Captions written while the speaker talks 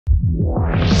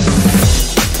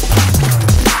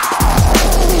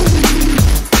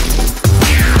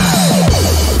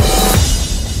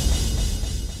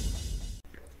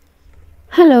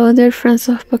Hello dear friends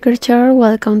of Poker Chart,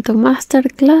 welcome to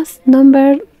masterclass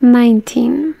number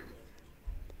 19.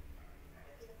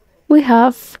 We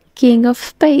have King of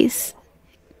Spades,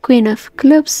 Queen of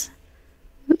Clubs.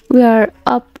 We are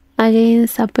up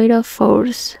against a pair of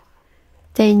fours,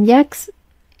 10 jacks,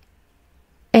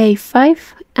 a5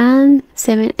 and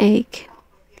 7-8.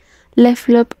 Left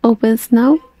flop opens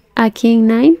now, a king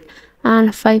 9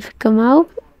 and 5 come out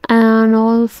and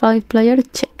all 5 players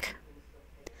check.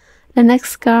 The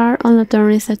next card on the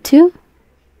turn is a 2.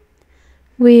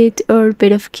 With our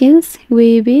pair of kings,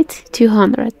 we beat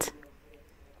 200.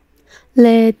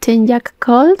 Le 10 jack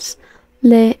calls,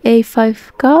 le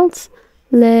a5 calls,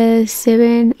 le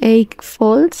 7-8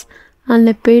 folds, and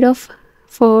the pair of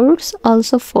fours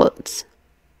also folds.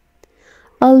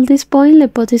 At this point, the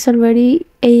pot is already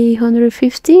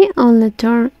 850 on the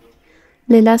turn.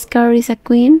 The last card is a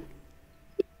queen,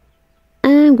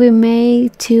 and we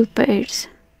make 2 pairs.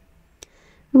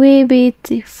 We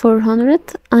beat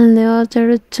 400 and the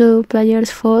other 2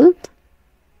 players fold.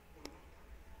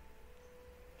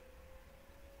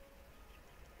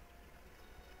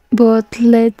 But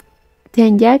let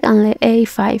 10 jack and let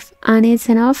a5 and it's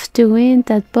enough to win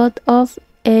that pot of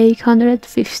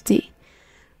 850.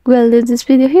 We'll leave this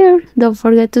video here. Don't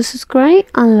forget to subscribe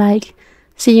and like.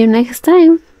 See you next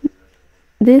time.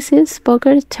 This is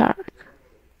Poker Chart.